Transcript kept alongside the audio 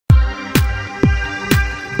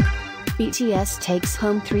BTS takes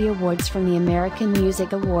home 3 awards from the American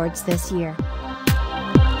Music Awards this year.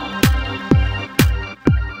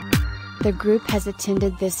 The group has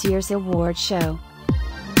attended this year's award show.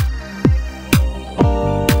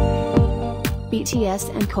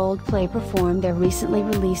 BTS and Coldplay performed their recently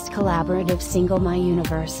released collaborative single My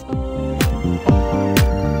Universe.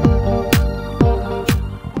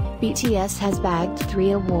 BTS has bagged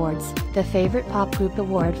 3 awards: the Favorite Pop Group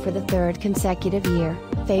Award for the 3rd consecutive year,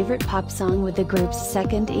 Favorite Pop Song with the group's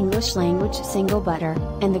 2nd English language single Butter,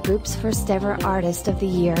 and the group's first ever Artist of the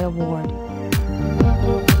Year award.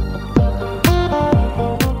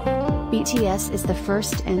 BTS is the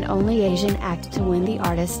first and only Asian act to win the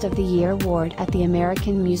Artist of the Year award at the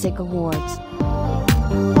American Music Awards.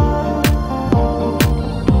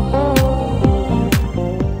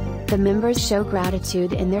 The members show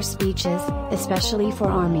gratitude in their speeches, especially for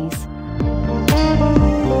ARMYs.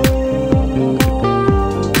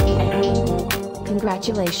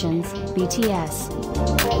 Congratulations, BTS!